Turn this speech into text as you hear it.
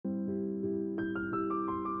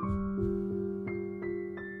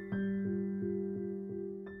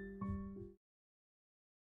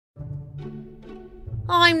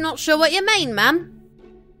I'm not sure what you mean, ma'am.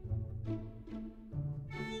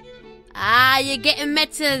 You're getting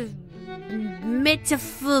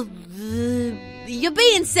you're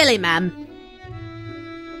being silly, ma'am.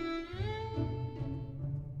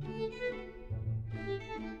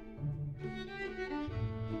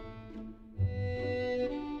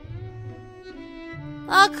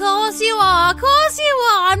 Of course you are,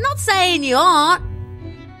 I'm not saying you aren't.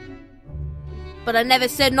 But I never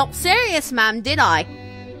said not serious, ma'am, did I?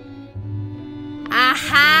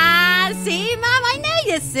 Aha! See, ma'am, I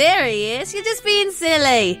know you're serious. You're just being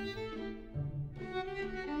silly.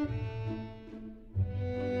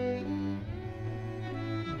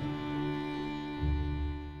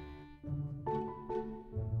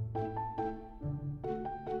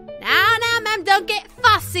 Now, ma'am, don't get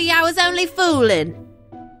fussy. I was only fooling.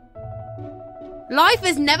 Life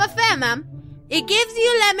is never fair, ma'am. It gives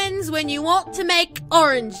you lemons when you want to make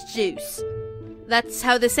orange juice. That's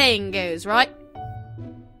how the saying goes, right?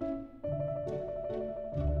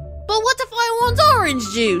 But what if I want orange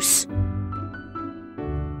juice?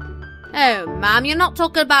 Oh, ma'am, you're not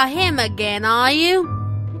talking about him again, are you?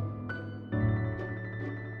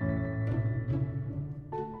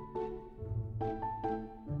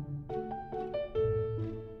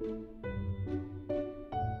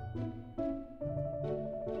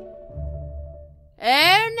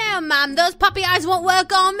 Oh no, ma'am, those puppy eyes won't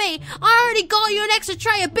work on me. I already got you an extra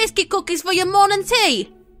tray of biscuit cookies for your morning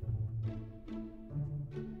tea.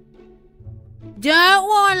 Don't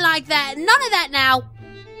whine like that. None of that now.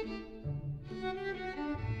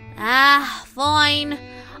 Fine.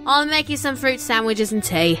 I'll make you some fruit sandwiches and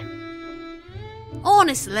tea.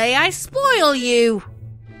 Honestly, I spoil you.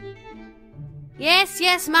 Yes,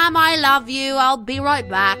 ma'am, I love you. I'll be right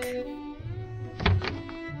back.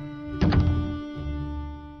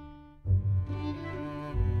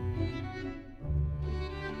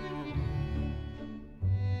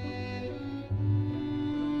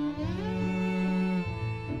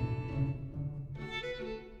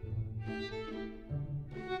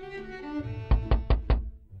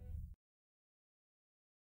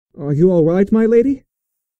 Are you all right, my lady?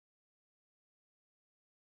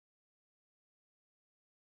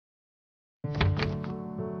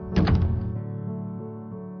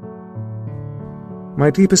 My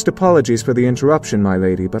deepest apologies for the interruption, my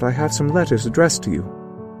lady, but I have some letters addressed to you.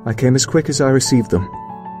 I came as quick as I received them.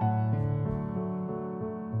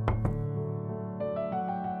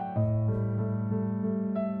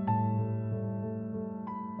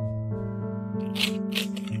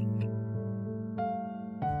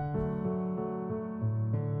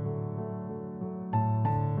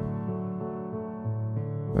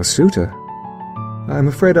 A suitor? I'm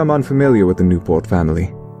afraid I'm unfamiliar with the Newport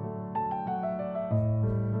family.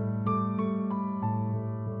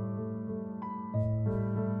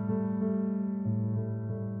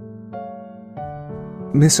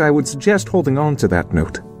 Miss, I would suggest holding on to that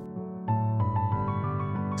note.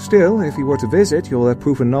 Still, if you were to visit, you'll have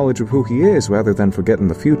proof and knowledge of who he is rather than forget in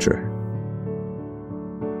the future.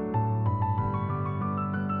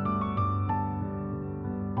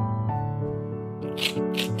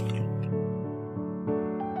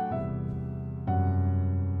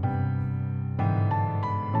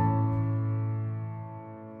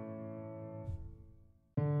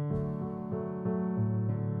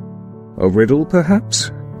 A riddle,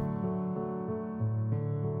 perhaps?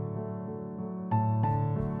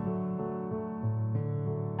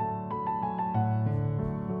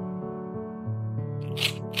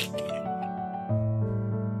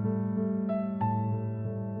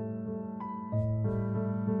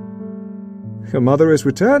 Your mother is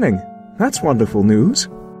returning. That's wonderful news.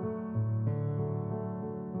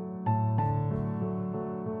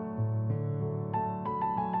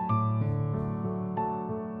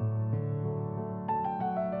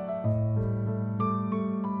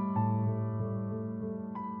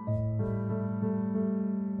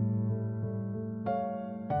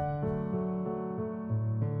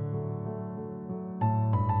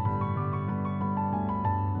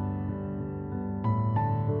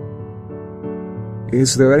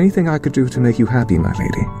 Is there anything I could do to make you happy, my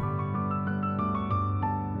lady?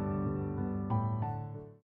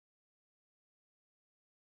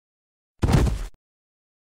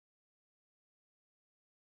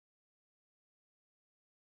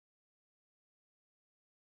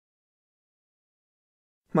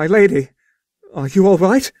 My lady, are you all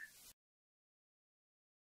right?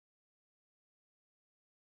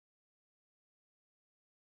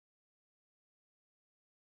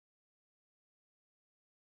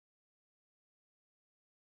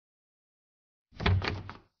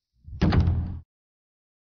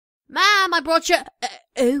 Ma'am, I brought you...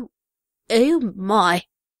 Oh my.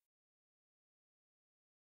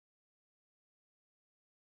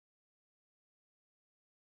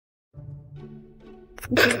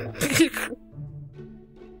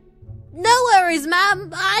 No worries,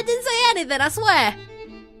 ma'am. I didn't say anything, I swear.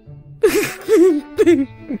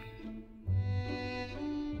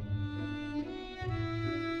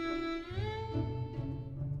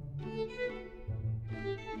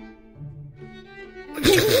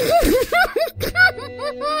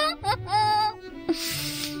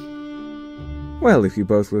 Well, if you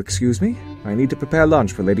both will excuse me, I need to prepare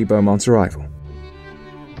lunch for Lady Beaumont's arrival.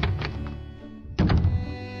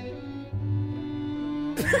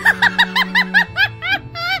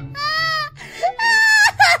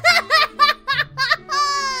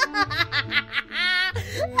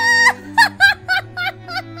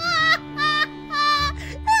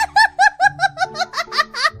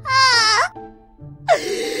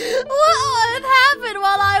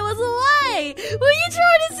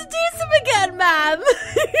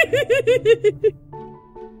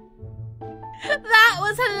 That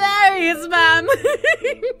was hilarious, ma'am.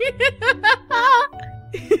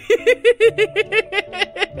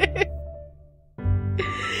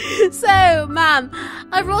 So, ma'am,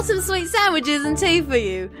 I brought some sweet sandwiches and tea for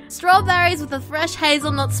you. Strawberries with a fresh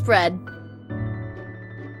hazelnut spread.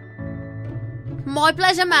 My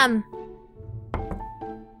pleasure, ma'am.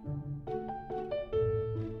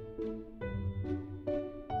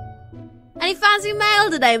 Any fancy mail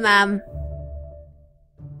today, ma'am?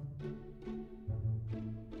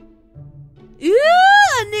 Ooh,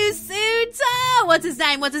 a new suitor! What's his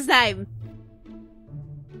name? What's his name?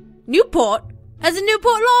 Newport? Has a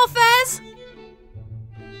Newport law affairs?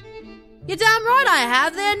 You're damn right I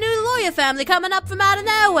have. They're a new lawyer family coming up from out of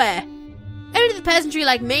nowhere. Only the peasantry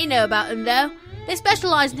like me know about them, though. They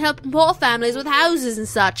specialise in helping poor families with houses and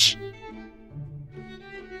such.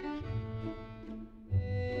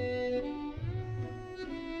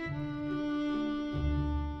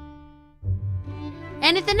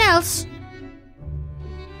 Anything else?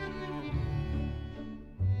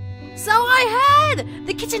 So I heard!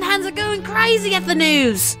 The kitchen hands are going crazy at the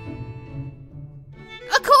news!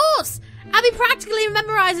 Of course! Abby practically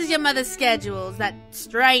memorises your mother's schedules, that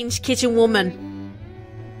strange kitchen woman.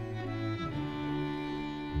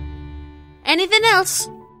 Anything else?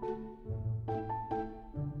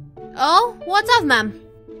 Oh, what's up, ma'am?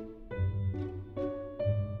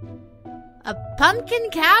 A pumpkin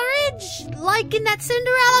carriage? Like in that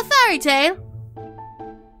Cinderella fairy tale?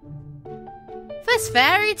 First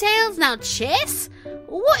fairy tales, now chess?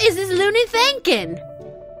 What is this loony thinking?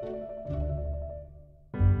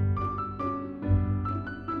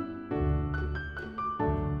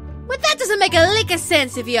 Well, that doesn't make a lick of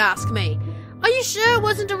sense if you ask me. Are you sure it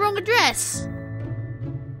wasn't the wrong address?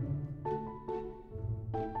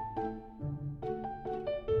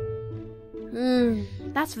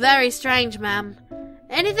 That's very strange, ma'am.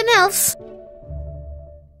 Anything else?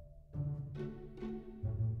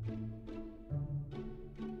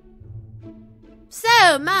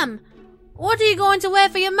 So, ma'am, what are you going to wear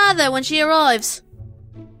for your mother when she arrives?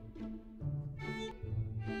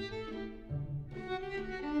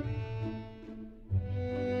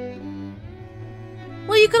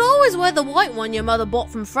 Well, you could always wear the white one your mother bought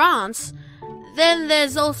from France. Then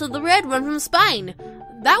there's also the red one from Spain.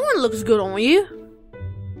 That one looks good on you.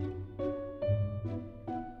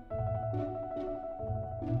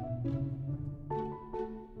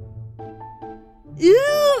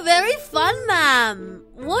 Ooh, very fun, ma'am.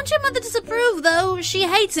 Won't your mother disapprove, though? She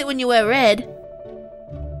hates it when you wear red.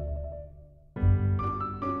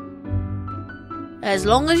 As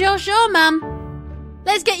long as you're sure, ma'am.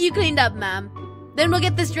 Let's get you cleaned up, ma'am. Then we'll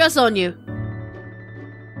get this dress on you.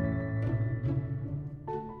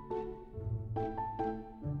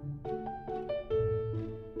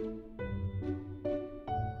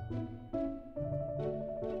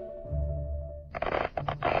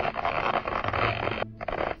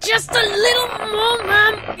 Just a little more,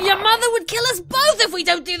 ma'am. Your mother would kill us both if we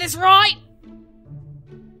don't do this right.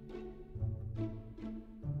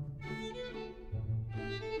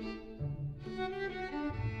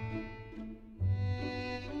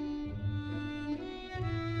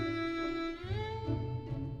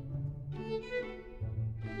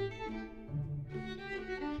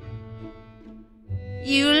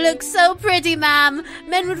 You look so pretty, ma'am.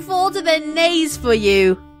 Men would fall to their knees for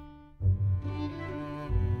you.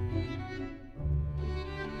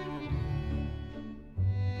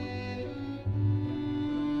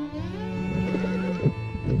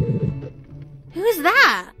 Who is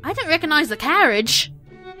that? I don't recognize the carriage.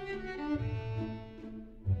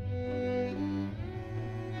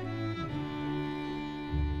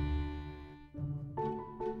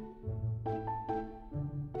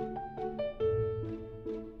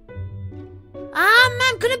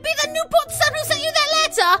 could it be the Newport son who sent you that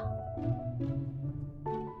letter?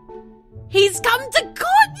 He's come to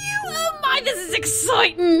court you! Oh my, this is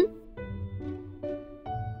exciting!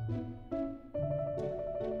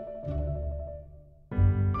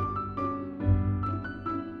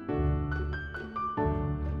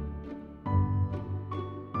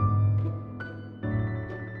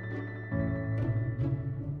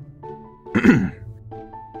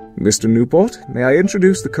 Mr. Newport, may I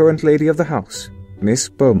introduce the current lady of the house, Miss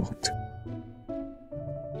Beaumont.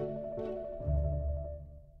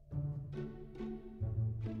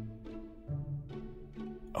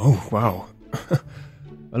 Oh, wow.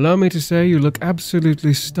 Allow me to say you look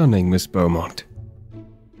absolutely stunning, Miss Beaumont.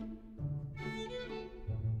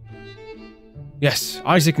 Yes,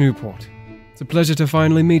 Isaac Newport. It's a pleasure to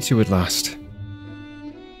finally meet you at last.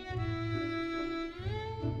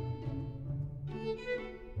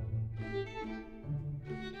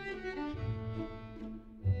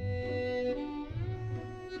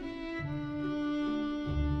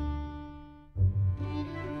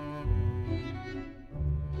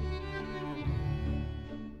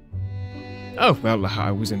 Oh, well,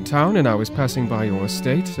 I was in town and I was passing by your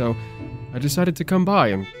estate, so I decided to come by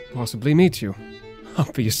and possibly meet you.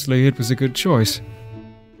 Obviously, it was a good choice.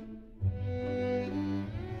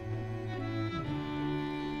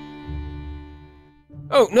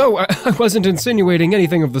 Oh, no, I wasn't insinuating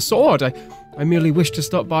anything of the sort. I merely wished to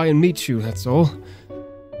stop by and meet you, that's all.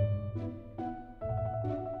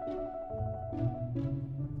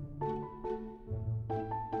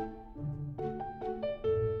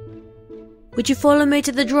 Would you follow me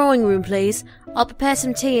to the drawing room, please? I'll prepare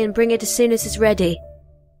some tea and bring it as soon as it's ready.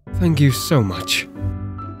 Thank you so much.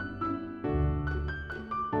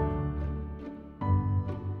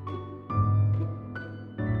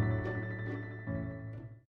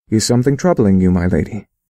 Is something troubling you, my lady?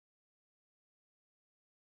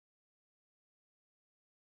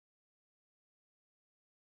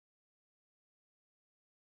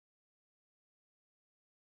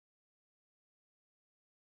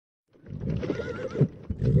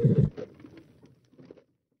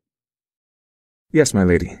 Yes, my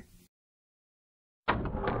lady.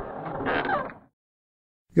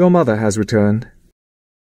 Your mother has returned.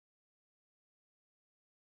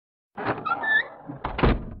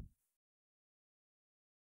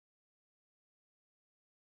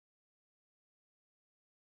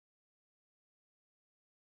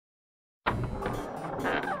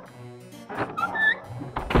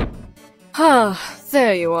 Ah,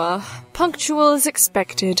 there you are. Punctual as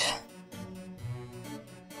expected.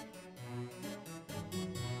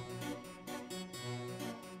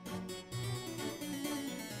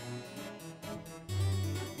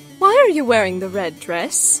 Why are you wearing the red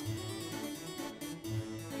dress?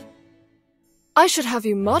 I should have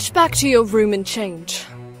you march back to your room and change.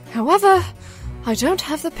 However, I don't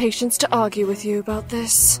have the patience to argue with you about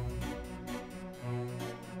this.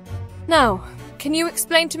 Now, can you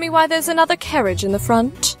explain to me why there's another carriage in the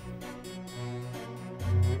front?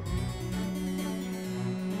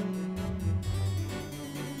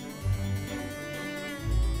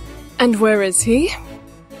 And where is he?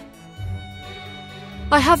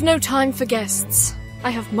 I have no time for guests. I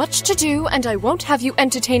have much to do, and I won't have you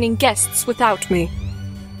entertaining guests without me.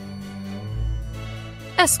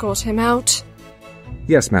 Escort him out.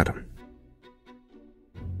 Yes, madam.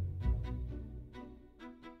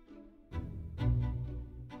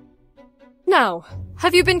 Now,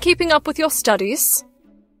 have you been keeping up with your studies?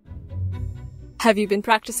 Have you been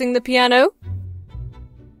practicing the piano?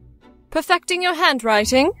 Perfecting your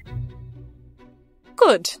handwriting?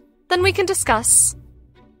 Good. Then we can discuss.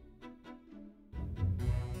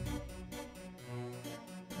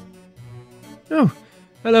 Oh,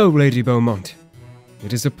 hello, Lady Beaumont.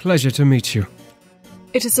 It is a pleasure to meet you.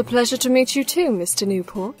 It is a pleasure to meet you too, Mr.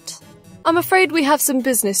 Newport. I'm afraid we have some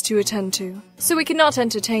business to attend to, so we cannot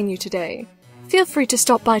entertain you today. Feel free to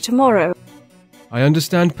stop by tomorrow. I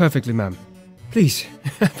understand perfectly, ma'am. Please,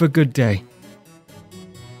 have a good day.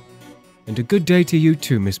 And a good day to you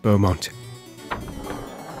too, Miss Beaumont.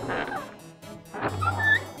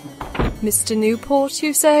 Mr. Newport,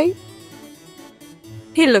 you say?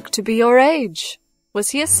 He looked to be your age. Was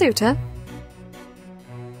he a suitor?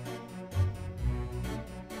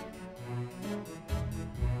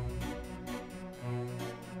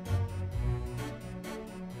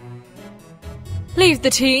 Leave the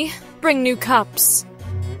tea. Bring new cups.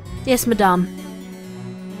 Yes, madame.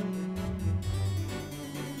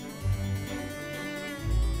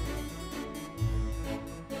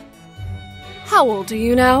 How old are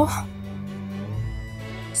you now?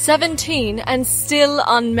 17 and still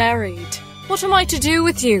unmarried. What am I to do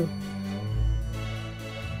with you?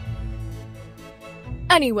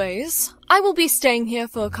 Anyways, I will be staying here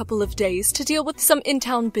for a couple of days to deal with some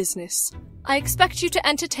in-town business. I expect you to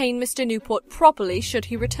entertain Mr. Newport properly should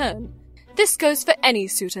he return. This goes for any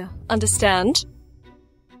suitor, understand?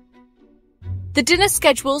 The dinner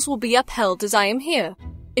schedules will be upheld as I am here.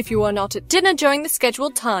 If you are not at dinner during the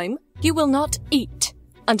scheduled time, you will not eat.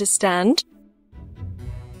 Understand?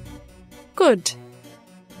 Good.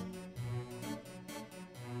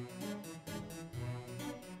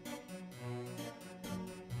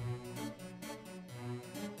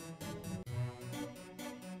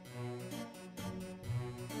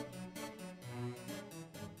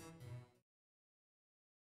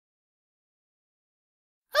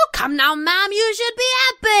 Oh, come now, ma'am, you should be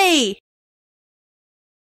happy!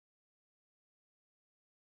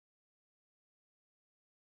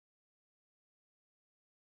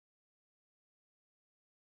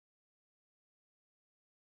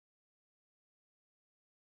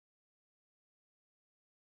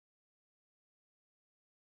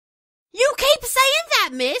 You keep saying that,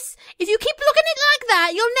 miss! If you keep looking at it like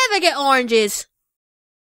that, you'll never get oranges!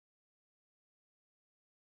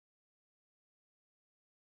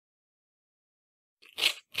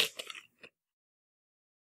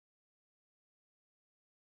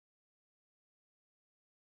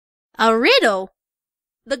 A riddle?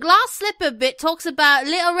 The glass slipper bit talks about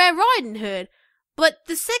Little Red Riding Hood, but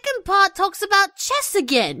the second part talks about chess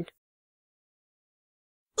again.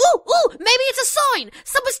 Ooh, maybe it's a sign!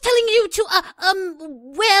 Someone's telling you to,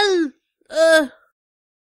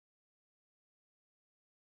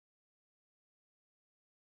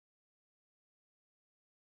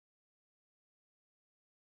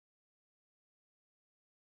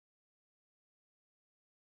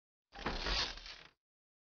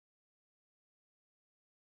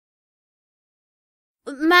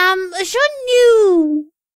 Ma'am, shouldn't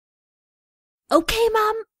you? Okay,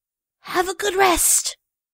 ma'am. Have a good rest.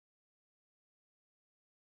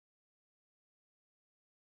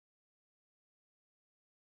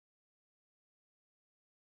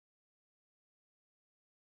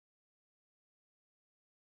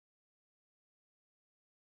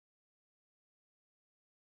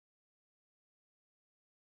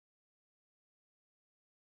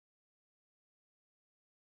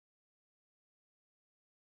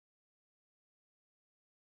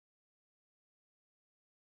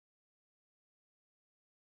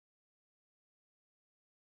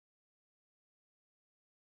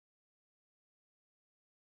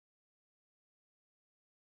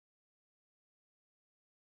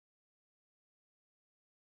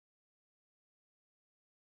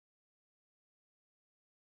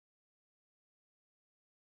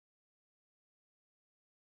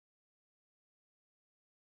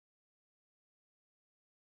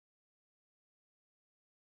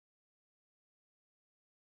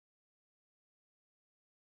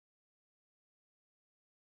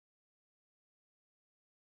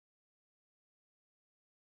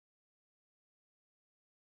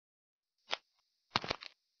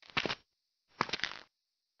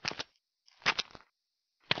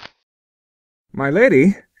 My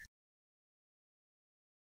lady?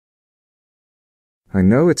 I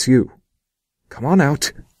know it's you. Come on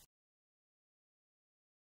out.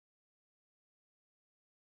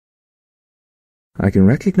 I can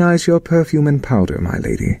recognize your perfume and powder, my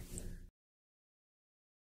lady.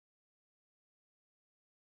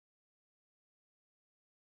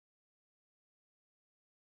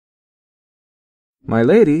 My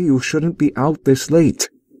lady, you shouldn't be out this late.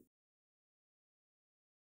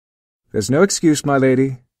 There's no excuse, my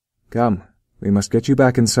lady. Come, we must get you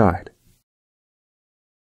back inside.